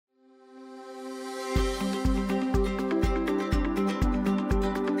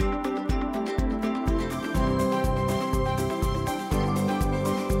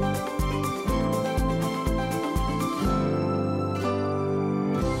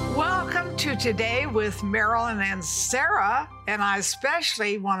to Today with Marilyn and Sarah, and I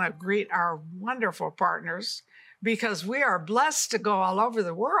especially want to greet our wonderful partners because we are blessed to go all over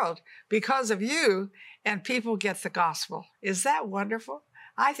the world because of you, and people get the gospel. Is that wonderful?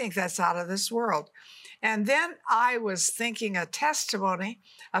 I think that's out of this world. And then I was thinking a testimony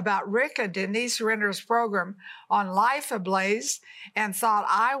about Rick and Denise Renner's program on Life Ablaze and thought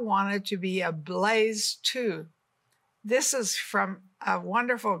I wanted to be ablaze too. This is from a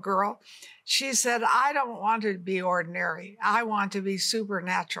wonderful girl. She said, I don't want to be ordinary. I want to be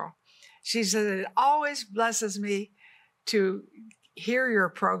supernatural. She said, it always blesses me to hear your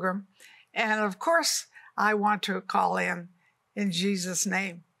program. And of course, I want to call in Jesus'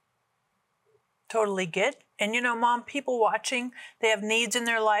 name. Totally get. And you know, Mom, people watching, they have needs in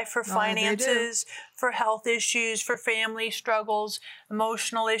their life for finances, for health issues, for family struggles,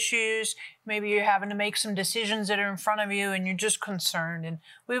 emotional issues. Maybe you're having to make some decisions that are in front of you and you're just concerned. And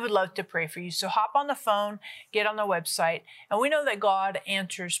we would love to pray for you. So hop on the phone, get on the website. And we know that God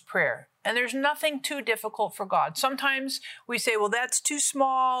answers prayer. And there's nothing too difficult for God. Sometimes we say, well, that's too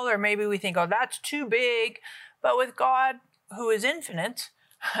small. Or maybe we think, oh, that's too big. But with God, who is infinite,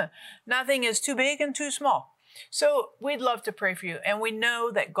 nothing is too big and too small. So we'd love to pray for you. And we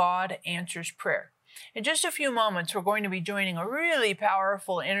know that God answers prayer. In just a few moments, we're going to be joining a really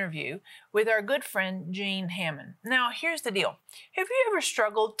powerful interview with our good friend, Jane Hamon. Now, here's the deal. Have you ever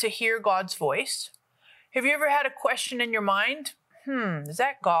struggled to hear God's voice? Have you ever had a question in your mind? Is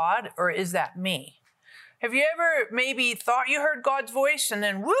that God or is that me? Have you ever maybe thought you heard God's voice and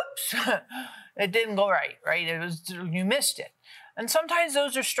then whoops, it didn't go right? You missed it. And sometimes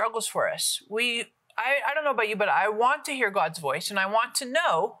those are struggles for us. I don't know about you, but I want to hear God's voice and I want to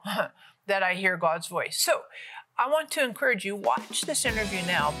know that I hear God's voice. So I want to encourage you, watch this interview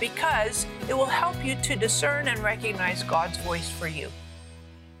now because it will help you to discern and recognize God's voice for you.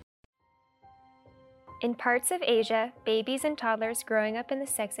 In parts of Asia, babies and toddlers growing up in the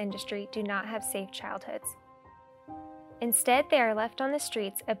sex industry do not have safe childhoods. Instead, they are left on the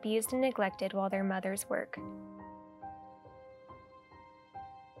streets, abused and neglected while their mothers work.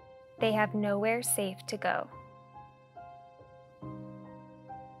 They have nowhere safe to go.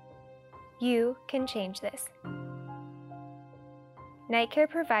 You can change this. Night Care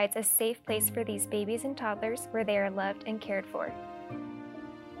provides a safe place for these babies and toddlers where they are loved and cared for.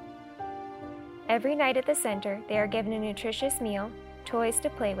 Every night at the center, they are given a nutritious meal, toys to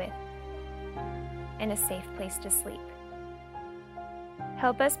play with, and a safe place to sleep.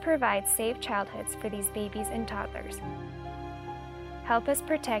 Help us provide safe childhoods for these babies and toddlers. Help us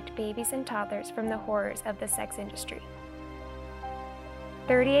protect babies and toddlers from the horrors of the sex industry.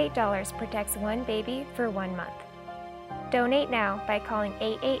 $38 protects one baby for 1 month. Donate now by calling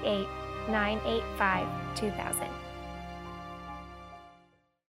 888-985-2000.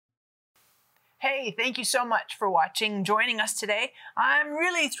 Hey, thank you so much for joining us today. I'm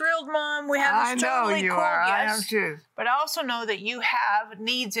really thrilled, Mom. We have this totally cool guest. I am too. But I also know that you have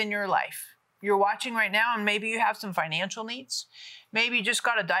needs in your life. You're watching right now, and maybe you have some financial needs. Maybe you just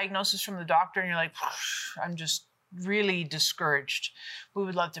got a diagnosis from the doctor, and you're like, I'm just really discouraged. We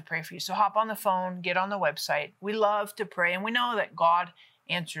would love to pray for you. So hop on the phone, get on the website. We love to pray, and we know that God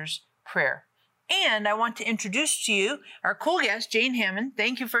answers prayer. And I want to introduce to you our cool guest, Jane Hamon.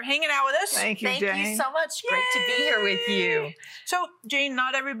 Thank you for hanging out with us. Thank you, Jane. Thank you so much. Great to be here with you. So, Jane,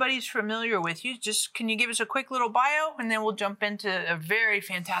 not everybody's familiar with you. Just can you give us a quick little bio, and then we'll jump into a very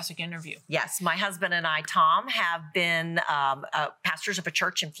fantastic interview. Yes, my husband and I, Tom, have been pastors of a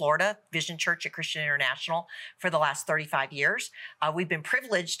church in Florida, Vision Church at Christian International, for the last 35 years. We've been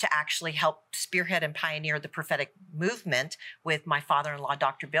privileged to actually help spearhead and pioneer the prophetic movement with my father-in-law,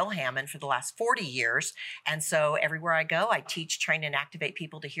 Dr. Bill Hamon, for the last 40 years. And so everywhere I go, I teach, train, and activate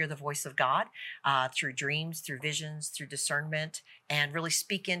people to hear the voice of God through dreams, through visions, through discernment, and really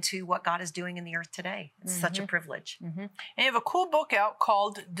speak into what God is doing in the earth today. It's such a privilege. And you have a cool book out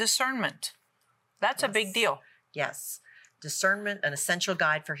called Discernment. That's a big deal. Yes. Discernment, an essential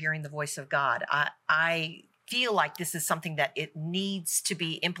guide for hearing the voice of God. I feel like this is something that it needs to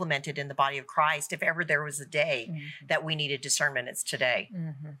be implemented in the body of Christ. If ever there was a day that we needed discernment, it's today.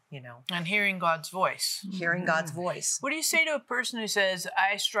 You know, and hearing God's voice. Hearing God's voice. What do you say to a person who says,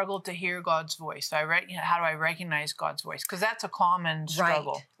 "I struggle to hear God's voice"? How do I recognize God's voice? Because that's a common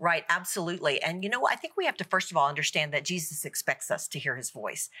struggle. Right, absolutely. And you know, I think we have to first of all understand that Jesus expects us to hear His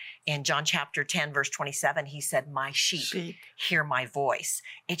voice. In John chapter 10, verse 27, He said, "My sheep hear my voice."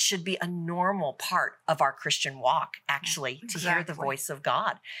 It should be a normal part of our Christian Christian walk, actually, to hear the voice of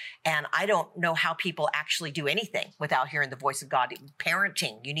God. And I don't know how people actually do anything without hearing the voice of God.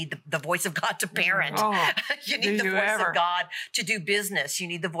 Parenting, you need the voice of God to parent. You need the voice of God to do business. You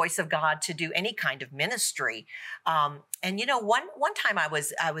need the voice of God to do any kind of ministry. And you know, one time I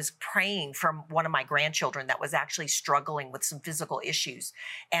was praying for one of my grandchildren that was actually struggling with some physical issues,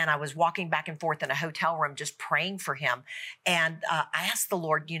 and I was walking back and forth in a hotel room just praying for him. And I asked the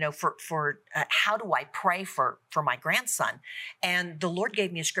Lord, you know, for how do I pray for my grandson? And the Lord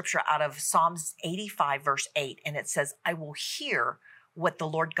gave me a scripture out of Psalms 85 verse 8, and it says, "I will hear what the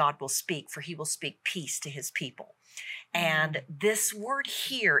Lord God will speak, for he will speak peace to his people." And this word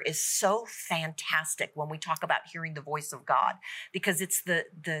 "hear" is so fantastic when we talk about hearing the voice of God, because it's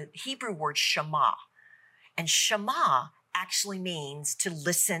the Hebrew word shema. And shema actually means to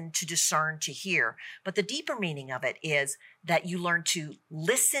listen, to discern, to hear. But the deeper meaning of it is that you learn to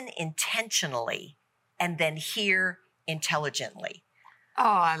listen intentionally and then hear intelligently. Oh,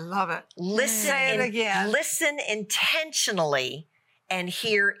 I love it. Say it again. Listen intentionally and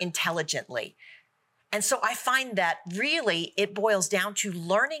hear intelligently. And so I find that really it boils down to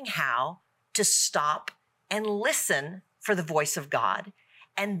learning how to stop and listen for the voice of God,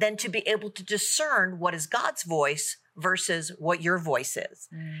 and then to be able to discern what is God's voice versus what your voice is.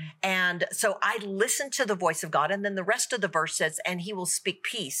 And so I listen to the voice of God, and then the rest of the verse says, "And he will speak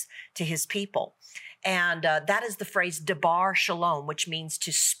peace to his people." And that is the phrase debar shalom, which means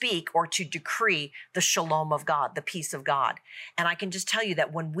to speak or to decree the shalom of God, the peace of God. And I can just tell you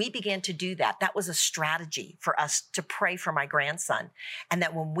that when we began to do that, that was a strategy for us to pray for my grandson. And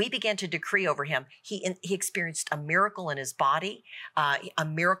that when we began to decree over him, he experienced a miracle in his body, a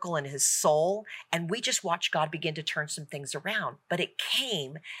miracle in his soul. And we just watched God begin to turn some things around. But it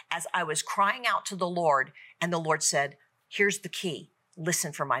came as I was crying out to the Lord, and the Lord said, "Here's the key.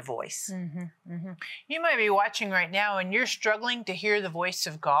 Listen for my voice." You might be watching right now and you're struggling to hear the voice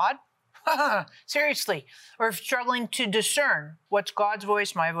of God. Seriously. Or struggling to discern what's God's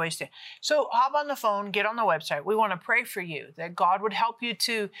voice, my voice. So hop on the phone, get on the website. We want to pray for you that God would help you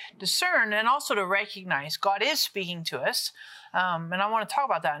to discern and also to recognize God is speaking to us. And I want to talk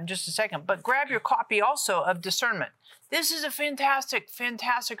about that in just a second. But grab your copy also of Discernment. This is a fantastic,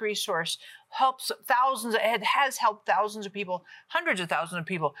 fantastic resource. It has helped thousands of people, hundreds of thousands of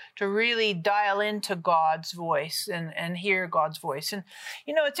people, to really dial into God's voice and hear God's voice. And,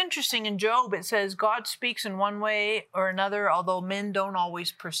 you know, it's interesting in Job, it says God speaks in one way or another, although men don't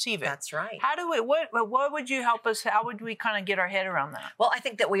always perceive it. That's right. What would you help us? How would we kind of get our head around that? Well, I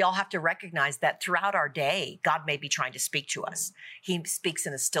think that we all have to recognize that throughout our day, God may be trying to speak to us. He speaks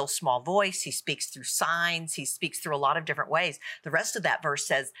in a still small voice. He speaks through signs. He speaks through a lot of different ways. The rest of that verse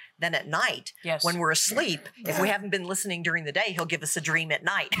says, then at night, when we're asleep, if we haven't been listening during the day, he'll give us a dream at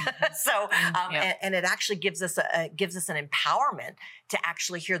night. So, and it actually gives us an empowerment to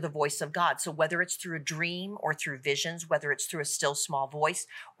actually hear the voice of God. So whether it's through a dream or through visions, whether it's through a still small voice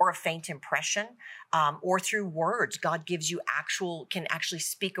or a faint impression, or through words, God gives you can actually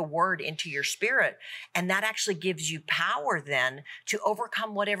speak a word into your spirit. And that actually gives you power then to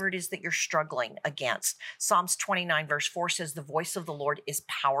overcome whatever it is that you're struggling against. Psalms 29 verse 4 says, "The voice of the Lord is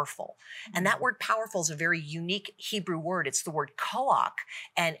powerful." And that word powerful is a very unique Hebrew word. It's the word koach.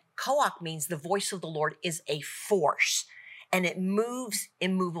 And koach means the voice of the Lord is a force. And it moves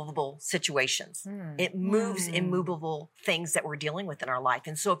immovable situations. It moves immovable things that we're dealing with in our life.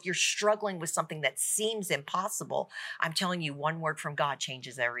 And so if you're struggling with something that seems impossible, I'm telling you, one word from God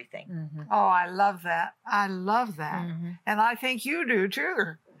changes everything. Oh, I love that. I love that. And I think you do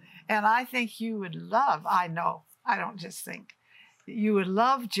too. And I think you would love, I know, I don't just think, you would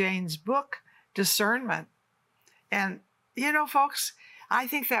love Jane's book, Discernment. And, you know, folks, I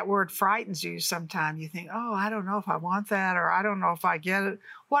think that word frightens you sometimes. You think, oh, I don't know if I want that, or I don't know if I get it.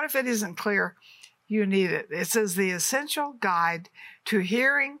 What if it isn't clear? You need it. It says the essential guide to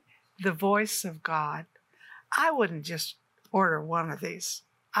hearing the voice of God. I wouldn't just order one of these.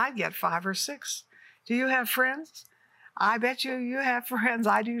 I'd get 5 or 6. Do you have friends? I bet you have friends,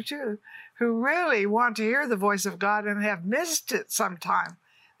 I do too, who really want to hear the voice of God and have missed it sometime.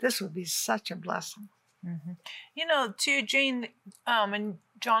 This would be such a blessing. You know, to Jane, in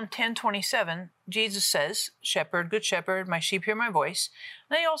John 10:27, Jesus says, "Shepherd, good shepherd, my sheep hear my voice."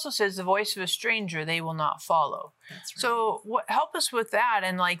 And he also says, "The voice of a stranger they will not follow." That's right. So help us with that,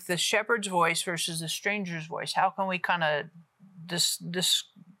 and like the shepherd's voice versus the stranger's voice. How can we kind of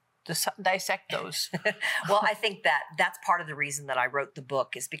dissect those. Well, I think that's part of the reason that I wrote the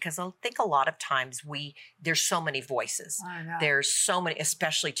book, is because I think a lot of times there's so many voices. I know. There's so many,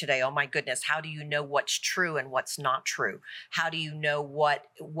 especially today. Oh my goodness. How do you know what's true and what's not true? How do you know what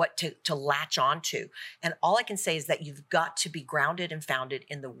to latch onto? And all I can say is that you've got to be grounded and founded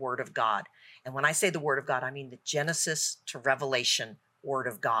in the Word of God. And when I say the Word of God, I mean the Genesis to Revelation Word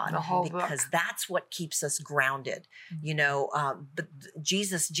of God, The whole because book. that's what keeps us grounded. You know, but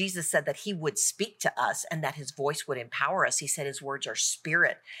Jesus said that he would speak to us and that his voice would empower us. He said his words are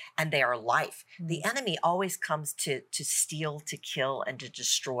spirit and they are life. The enemy always comes to steal, to kill, and to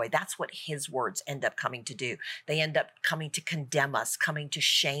destroy. That's what his words end up coming to do. They end up coming to condemn us, coming to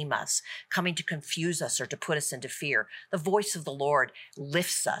shame us, coming to confuse us, or to put us into fear. The voice of the Lord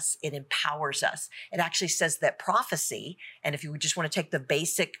lifts us. It empowers us. It actually says that prophecy, and if you just want to take the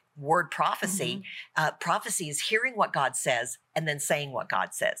basic word prophecy, prophecy is hearing what God says and then saying what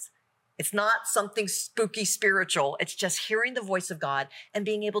God says. It's not something spooky spiritual. It's just hearing the voice of God and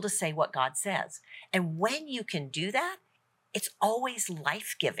being able to say what God says. And when you can do that, it's always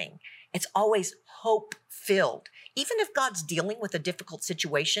life-giving. It's always hope-filled. Even if God's dealing with a difficult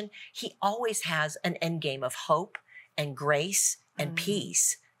situation, he always has an end game of hope and grace and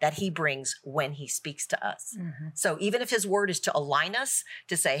peace that he brings when he speaks to us. So even if his word is to align us,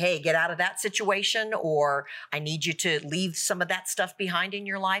 to say, hey, get out of that situation, or I need you to leave some of that stuff behind in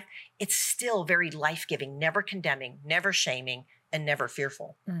your life, it's still very life-giving, never condemning, never shaming, and never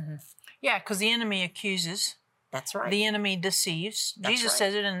fearful. Yeah, because the enemy accuses. That's right. The enemy deceives. That's Jesus right.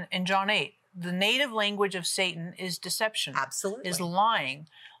 says it in John 8. The native language of Satan is deception. Absolutely. Is lying.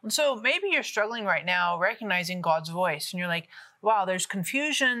 And so maybe you're struggling right now recognizing God's voice, and you're like, wow, there's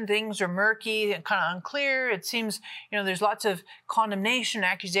confusion, things are murky and kind of unclear. It seems, there's lots of condemnation,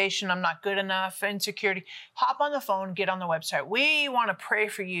 accusation, I'm not good enough, insecurity. Hop on the phone, get on the website. We want to pray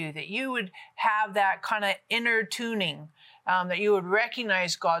for you that you would have that kind of inner tuning, that you would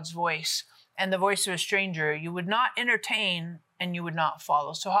recognize God's voice and the voice of a stranger. You would not entertain and you would not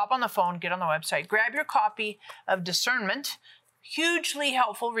follow. So hop on the phone, get on the website, grab your copy of Discernment. Hugely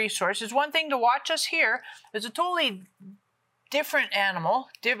helpful resource. It's one thing to watch us here. It's a totally different animal,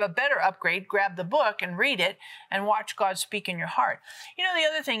 a better upgrade. Grab the book and read it and watch God speak in your heart. The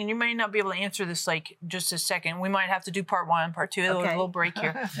other thing, and you may not be able to answer this like just a second. We might have to do part 1, part 2, a little break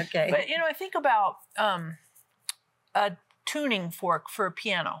here. Okay. But, I think about a tuning fork for a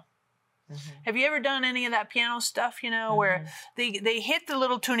piano. Have you ever done any of that piano stuff, where they hit the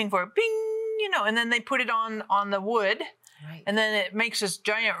little tuning fork, bing, and then they put it on the wood. Right. And then it makes this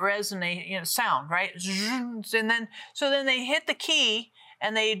giant resonate, sound, right? And then they hit the key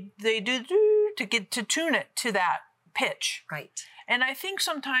and they do to tune it to that pitch. Right. And I think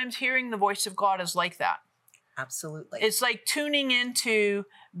sometimes hearing the voice of God is like that. Absolutely. It's like tuning into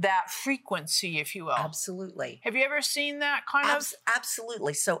that frequency, if you will. Absolutely. Have you ever seen that kind of?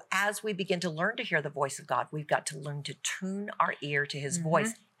 Absolutely. So as we begin to learn to hear the voice of God, we've got to learn to tune our ear to his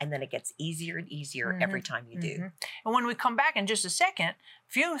voice. And then it gets easier and easier every time you do. And when we come back in just a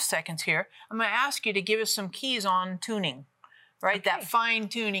few seconds here, I'm going to ask you to give us some keys on tuning, right? Okay. That fine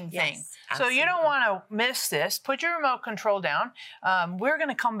tuning thing. Yes, so you don't absolutely. want to miss this. Put your remote control down. We're going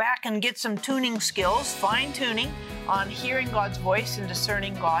to come back and get some tuning skills, fine tuning on hearing God's voice and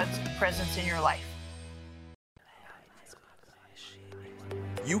discerning God's presence in your life.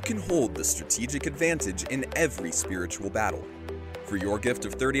 You can hold the strategic advantage in every spiritual battle. For your gift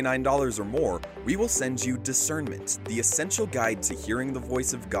of $39 or more, we will send you Discernment, the essential guide to hearing the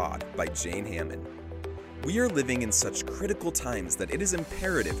voice of God by Jane Hamon. We are living in such critical times that it is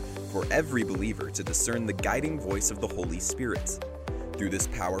imperative for every believer to discern the guiding voice of the Holy Spirit. Through this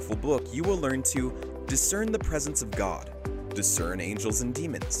powerful book, you will learn to discern the presence of God, discern angels and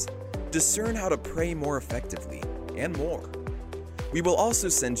demons, discern how to pray more effectively, and more. We will also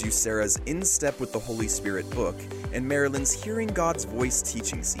send you Sarah's In Step with the Holy Spirit book and Marilyn's Hearing God's Voice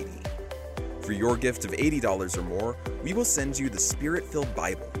teaching CD. For your gift of $80 or more, we will send you the Spirit-Filled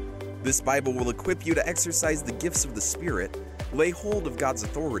Bible. This Bible will equip you to exercise the gifts of the Spirit, lay hold of God's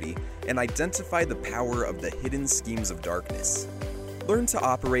authority, and identify the power of the hidden schemes of darkness. Learn to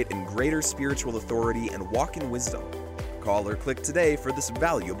operate in greater spiritual authority and walk in wisdom. Call or click today for this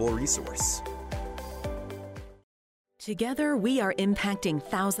valuable resource. Together, we are impacting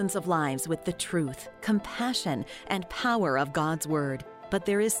thousands of lives with the truth, compassion, and power of God's Word. But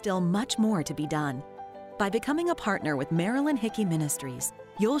there is still much more to be done. By becoming a partner with Marilyn Hickey Ministries,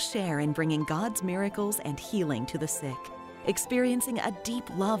 you'll share in bringing God's miracles and healing to the sick, experiencing a deep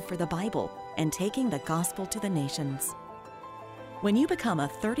love for the Bible, and taking the gospel to the nations. When you become a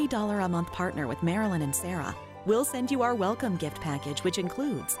 $30 a month partner with Marilyn and Sarah, We'll send you our welcome gift package, which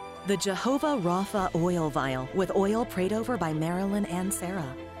includes the Jehovah Rapha oil vial with oil prayed over by Marilyn and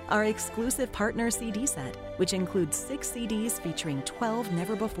Sarah, our exclusive partner CD set, which includes 6 CDs featuring 12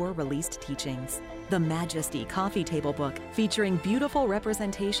 never-before-released teachings, the Majesty coffee table book featuring beautiful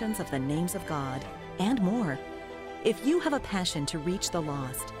representations of the names of God, and more. If you have a passion to reach the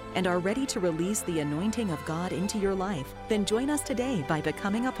lost and are ready to release the anointing of God into your life, then join us today by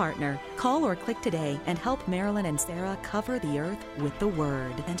becoming a partner. Call or click today and help Marilyn and Sarah cover the earth with the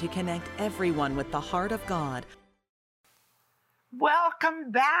Word and to connect everyone with the heart of God.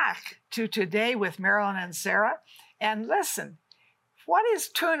 Welcome back to Today with Marilyn and Sarah. And listen, what is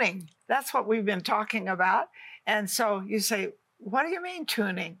tuning? That's what we've been talking about. And so you say, what do you mean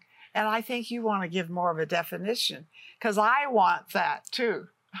tuning? And I think you want to give more of a definition, because I want that too.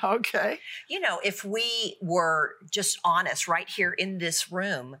 Okay. You know, if we were just honest right here in this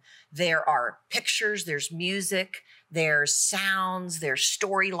room, there are pictures, there's music, there's sounds, there's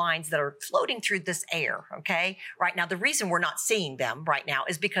storylines that are floating through this air, okay? Right now, the reason we're not seeing them right now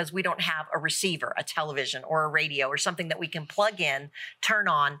is because we don't have a receiver, a television or a radio or something that we can plug in, turn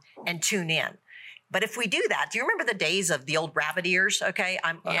on, and tune in. But if we do that, do you remember the days of the old rabbit ears? Okay,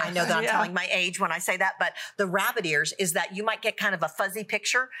 I know that I'm telling my age when I say that, but the rabbit ears is that you might get kind of a fuzzy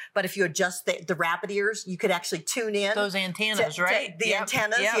picture, but if you adjust the rabbit ears, you could actually tune in. Those antennas, right? The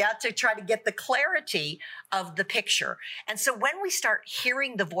antennas, to try to get the clarity of the picture. And so when we start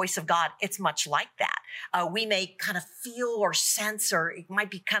hearing the voice of God, it's much like that. We may kind of feel or sense, or it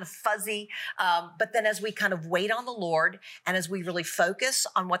might be kind of fuzzy, but then as we kind of wait on the Lord and as we really focus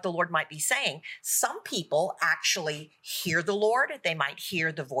on what the Lord might be saying, some people actually hear the Lord. They might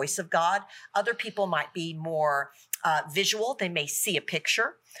hear the voice of God. Other people might be more visual. They may see a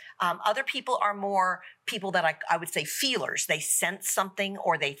picture. Other people are more people that I would say feelers. They sense something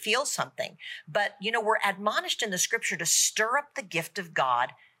or they feel something. But, you know, we're admonished in the scripture to stir up the gift of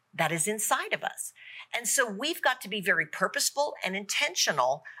God that is inside of us. And so we've got to be very purposeful and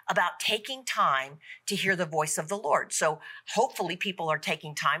intentional about taking time to hear the voice of the Lord. So hopefully people are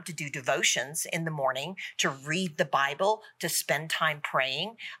taking time to do devotions in the morning, to read the Bible, to spend time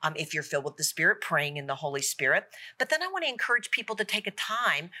praying. If you're filled with the Spirit, praying in the Holy Spirit. But then I want to encourage people to take a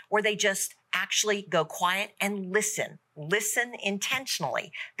time where they just actually go quiet and listen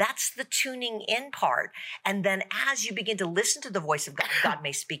intentionally. That's the tuning in part. And then as you begin to listen to the voice of God, God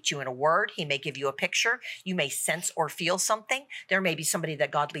may speak to you in a word. He may give you a picture. You may sense or feel something. There may be somebody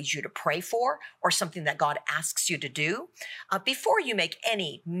that God leads you to pray for, or something that God asks you to do. Before you make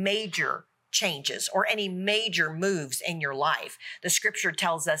any major changes or any major moves in your life, the scripture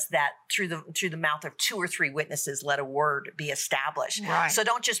tells us that through the mouth of 2 or 3 witnesses, let a word be established. Right. So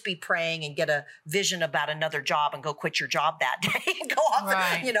don't just be praying and get a vision about another job and go quit your job that day and go off.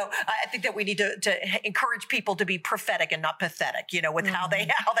 Right. And, I think that we need to encourage people to be prophetic and not pathetic, with how they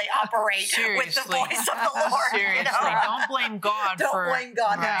operate with the voice of the Lord. Seriously, don't blame God. Don't blame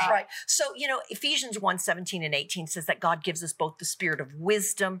God. Right. That's right. So, Ephesians 1:17 and 18 says that God gives us both the spirit of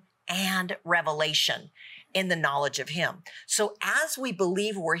wisdom and revelation in the knowledge of him. So as we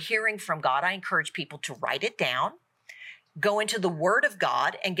believe we're hearing from God, I encourage people to write it down, go into the Word of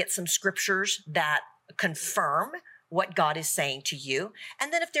God and get some scriptures that confirm what God is saying to you.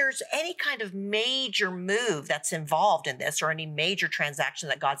 And then if there's any kind of major move that's involved in this, or any major transaction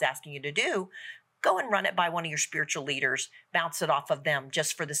that God's asking you to do, go and run it by one of your spiritual leaders, bounce it off of them,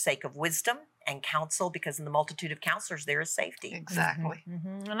 just for the sake of wisdom and counsel, because in the multitude of counselors, there is safety. Exactly.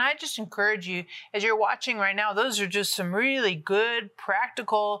 Mm-hmm. And I just encourage you, as you're watching right now, those are just some really good,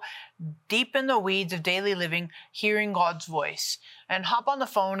 practical, deep in the weeds of daily living, hearing God's voice. And hop on the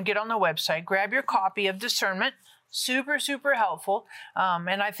phone, get on the website, grab your copy of Discernment. Super, super helpful.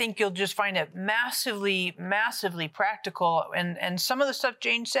 And I think you'll just find it massively, massively practical. And some of the stuff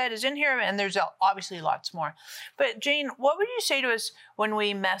Jane said is in here, and there's obviously lots more. But Jane, what would you say to us when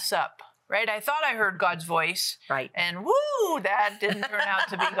we mess up? Right? I thought I heard God's voice. Right. And woo, that didn't turn out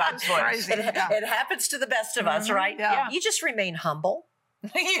to be God's voice. It happens to the best of us, right? Yeah. You just remain humble.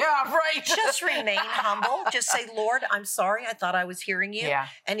 Yeah, right. Just remain humble. Just say, Lord, I'm sorry. I thought I was hearing you. Yeah.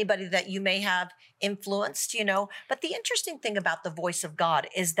 Anybody that you may have influenced, But the interesting thing about the voice of God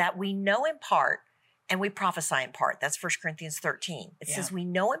is that we know in part and we prophesy in part. That's 1 Corinthians 13. It says we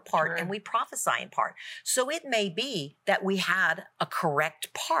know in part and we prophesy in part. So it may be that we had a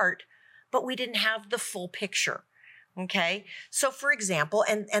correct part, but we didn't have the full picture. Okay. So for example,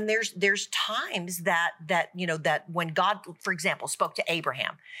 and there's times that when God, for example, spoke to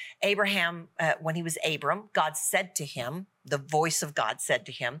Abraham, when he was Abram, God said to him, the voice of God said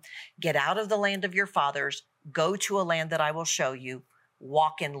to him, get out of the land of your fathers, go to a land that I will show you,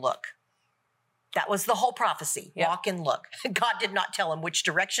 walk and look. That was the whole prophecy. Yep. Walk and look. God did not tell him which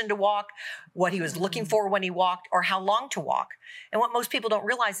direction to walk, what he was looking for when he walked, or how long to walk. And what most people don't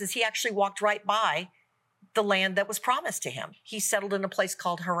realize is he actually walked right by the land that was promised to him. He settled in a place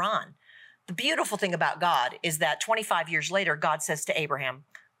called Haran. The beautiful thing about God is that 25 years later, God says to Abraham,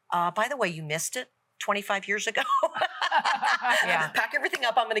 by the way, you missed it 25 years ago. Pack everything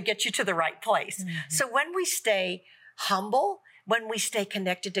up. I'm going to get you to the right place. So when we stay humble, when we stay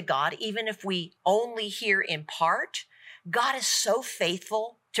connected to God, even if we only hear in part, God is so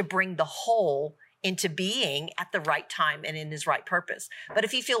faithful to bring the whole into being at the right time and in his right purpose. But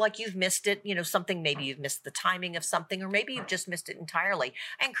if you feel like you've missed it, something, maybe you've missed the timing of something, or maybe you've just missed it entirely,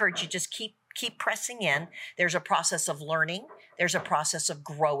 I encourage you just keep pressing in. There's a process of learning. There's a process of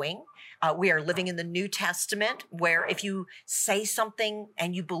growing. We are living in the New Testament, where if you say something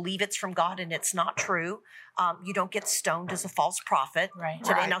and you believe it's from God and it's not true, you don't get stoned as a false prophet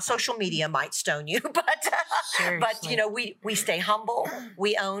today. Right. Now, social media might stone you, but we stay humble.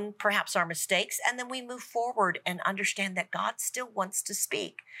 We own perhaps our mistakes, and then we move forward and understand that God still wants to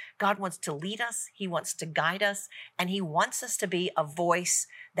speak. God wants to lead us. He wants to guide us, and he wants us to be a voice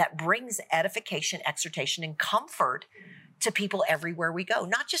that brings edification, exhortation, and comfort to people everywhere we go,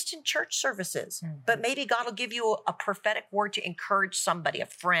 not just in church services, but maybe God will give you a prophetic word to encourage somebody, a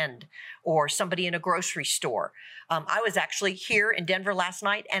friend, or somebody in a grocery store. I was actually here in Denver last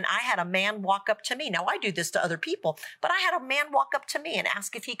night, and I had a man walk up to me. Now, I do this to other people, but I had a man walk up to me and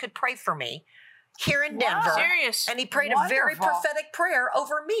ask if he could pray for me here in Denver. Serious. And he prayed a very prophetic prayer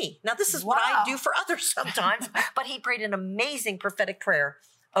over me. Now, this is what I do for others sometimes, but he prayed an amazing prophetic prayer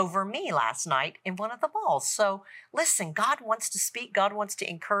over me last night in one of the malls. So listen, God wants to speak, God wants to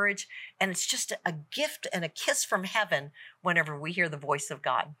encourage, and it's just a gift and a kiss from heaven whenever we hear the voice of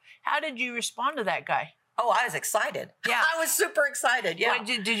God. How did you respond to that guy? Oh, I was excited. Yeah. I was super excited. Yeah. What,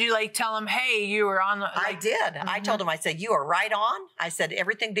 did you tell him, hey, you were on the... I did. I told him, I said, you are right on. I said,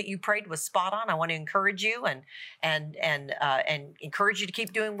 everything that you prayed was spot on. I want to encourage you and encourage you to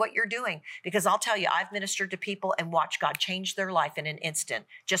keep doing what you're doing. Because I'll tell you, I've ministered to people and watched God change their life in an instant,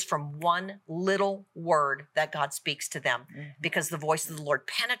 just from one little word that God speaks to them. Because the voice of the Lord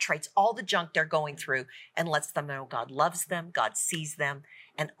penetrates all the junk they're going through and lets them know God loves them, God sees them.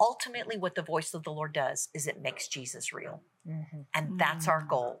 And ultimately what the voice of the Lord does is it makes Jesus real. And that's our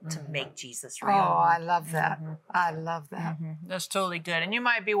goal, to make Jesus real. Oh, I love that. I love that. That's totally good. And you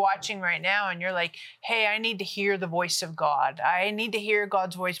might be watching right now and you're like, hey, I need to hear the voice of God. I need to hear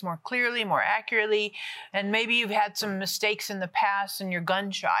God's voice more clearly, more accurately. And maybe you've had some mistakes in the past and you're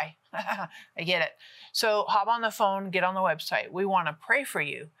gun shy. I get it. So hop on the phone, get on the website. We want to pray for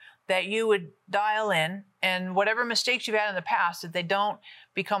you, that you would dial in, and whatever mistakes you've had in the past, that they don't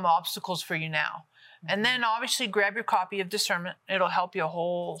become obstacles for you now. And then obviously grab your copy of Discernment. It'll help you a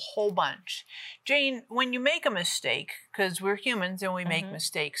whole bunch. Jane, when you make a mistake, because we're humans and we make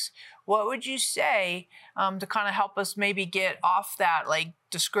mistakes, what would you say to kind of help us maybe get off that, like,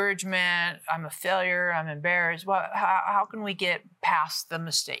 discouragement, I'm a failure, I'm embarrassed? How can we get past the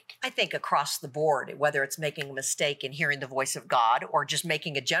mistake? I think across the board, whether it's making a mistake and hearing the voice of God or just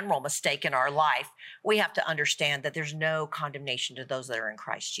making a general mistake in our life, we have to understand that there's no condemnation to those that are in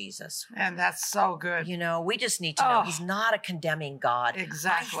Christ Jesus. And that's so good. We just need to know he's not a condemning God.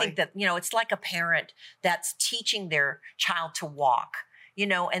 Exactly. I think that, it's like a parent that's teaching their child to walk,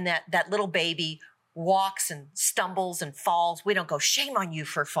 and that little baby walks and stumbles and falls. We don't go, shame on you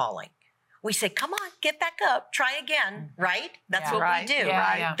for falling. We say, come on, get back up, try again, right? That's what we do.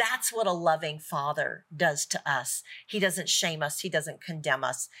 Yeah. That's what a loving father does to us. He doesn't shame us. He doesn't condemn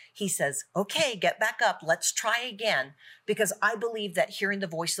us. He says, okay, get back up. Let's try again. Because I believe that hearing the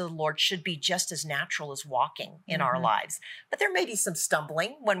voice of the Lord should be just as natural as walking in our lives. But there may be some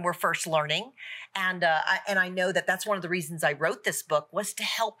stumbling when we're first learning. And I know that that's one of the reasons I wrote this book, was to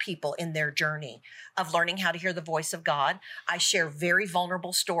help people in their journey of learning how to hear the voice of God. I share very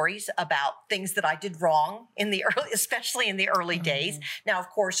vulnerable stories about things that I did wrong especially in the early days. Now, of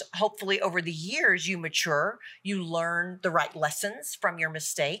course, hopefully over the years you mature, you learn the right lessons from your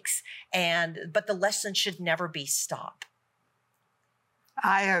mistakes, but the lesson should never be stop.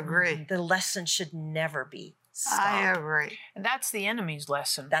 I agree. The lesson should never be stop. I agree. And that's the enemy's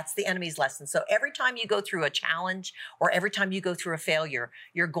lesson. That's the enemy's lesson. So every time you go through a challenge or every time you go through a failure,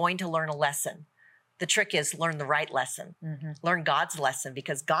 you're going to learn a lesson. The trick is learn the right lesson. Learn God's lesson,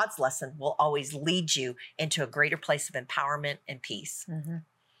 because God's lesson will always lead you into a greater place of empowerment and peace.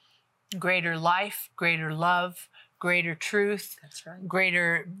 Greater life, greater love, greater truth, That's right.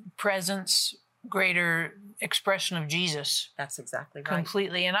 greater presence, greater expression of Jesus. That's exactly right.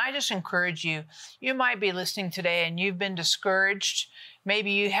 Completely. And I just encourage you, you might be listening today and you've been discouraged.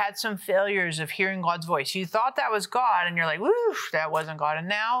 Maybe you had some failures of hearing God's voice. You thought that was God and you're like, woo, that wasn't God. And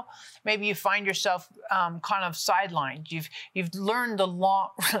now maybe you find yourself kind of sidelined. You've learned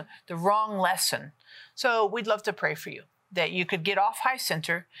the wrong lesson. So we'd love to pray for you, that you could get off high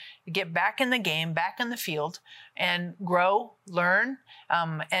center, get back in the game, back in the field, and grow, learn,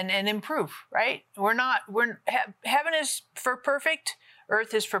 and improve, right? Heaven is for perfect,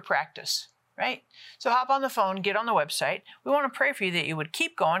 earth is for practice, right? So hop on the phone, get on the website. We want to pray for you that you would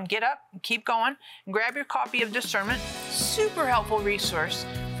keep going, get up, keep going, and grab your copy of Discernment. Super helpful resource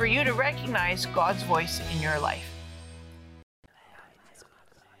for you to recognize God's voice in your life.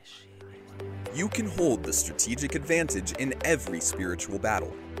 You can hold the strategic advantage in every spiritual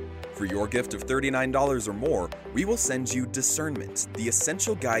battle. For your gift of $39 or more, we will send you Discernment, the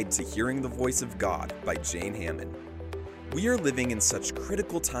essential guide to hearing the voice of God by Jane Hamon. We are living in such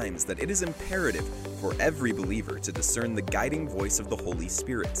critical times that it is imperative for every believer to discern the guiding voice of the Holy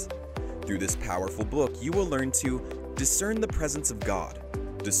Spirit. Through this powerful book, you will learn to discern the presence of God,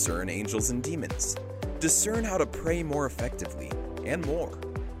 discern angels and demons, discern how to pray more effectively, and more.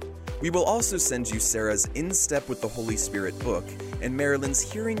 We will also send you Sarah's In Step with the Holy Spirit book and Marilyn's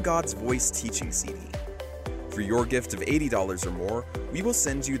Hearing God's Voice teaching CD. For your gift of $80 or more, we will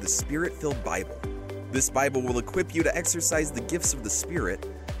send you the Spirit-Filled Bible. This Bible will equip you to exercise the gifts of the Spirit,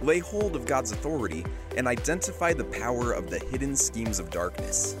 lay hold of God's authority, and identify the power of the hidden schemes of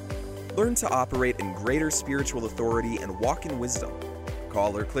darkness. Learn to operate in greater spiritual authority and walk in wisdom.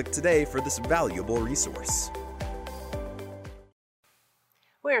 Call or click today for this valuable resource.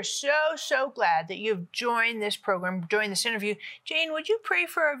 We are so glad that you've joined this program, joined this interview. Jane, would you pray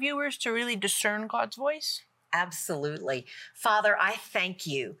for our viewers to really discern God's voice? Absolutely. Father, I thank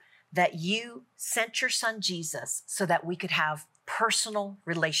you that you sent your son Jesus so that we could have personal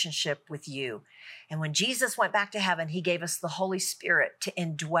relationship with you. And when Jesus went back to heaven, he gave us the Holy Spirit to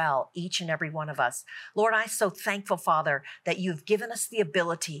indwell each and every one of us. Lord, I'm so thankful, Father, that you've given us the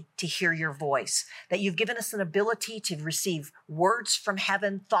ability to hear your voice, that you've given us an ability to receive words from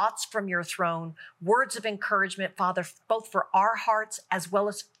heaven, thoughts from your throne, words of encouragement, Father, both for our hearts as well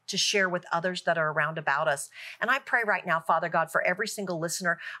as to share with others that are around about us. And I pray right now, Father God, for every single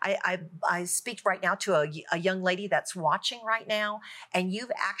listener. I speak right now to a young lady that's watching right now, and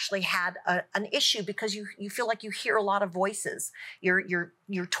you've actually had an issue because you feel like you hear a lot of voices. You're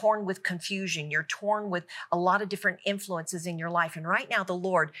torn with confusion. You're torn with a lot of different influences in your life. And right now, the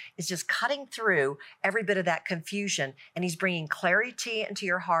Lord is just cutting through every bit of that confusion, and he's bringing clarity into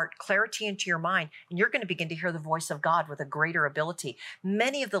your heart, clarity into your mind, and you're going to begin to hear the voice of God with a greater ability.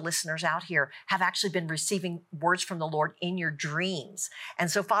 Many of the listeners out here have actually been receiving words from the Lord in your dreams.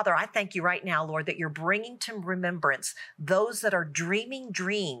 And so, Father, I thank you right now, Lord, that you're bringing to remembrance those that are dreaming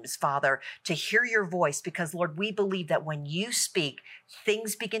dreams, Father, to hear your voice, because, Lord, we believe that when you speak,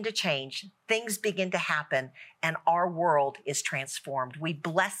 things begin to change, things begin to happen, and our world is transformed. We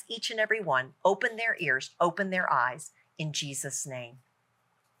bless each and every one. Open their ears, open their eyes, in Jesus' name.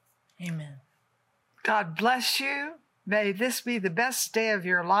 Amen. God bless you. May this be the best day of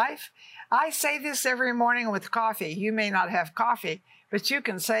your life. I say this every morning with coffee. You may not have coffee, but you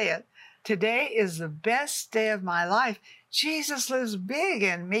can say it. Today is the best day of my life. Jesus lives big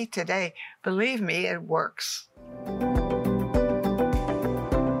in me today. Believe me, it works.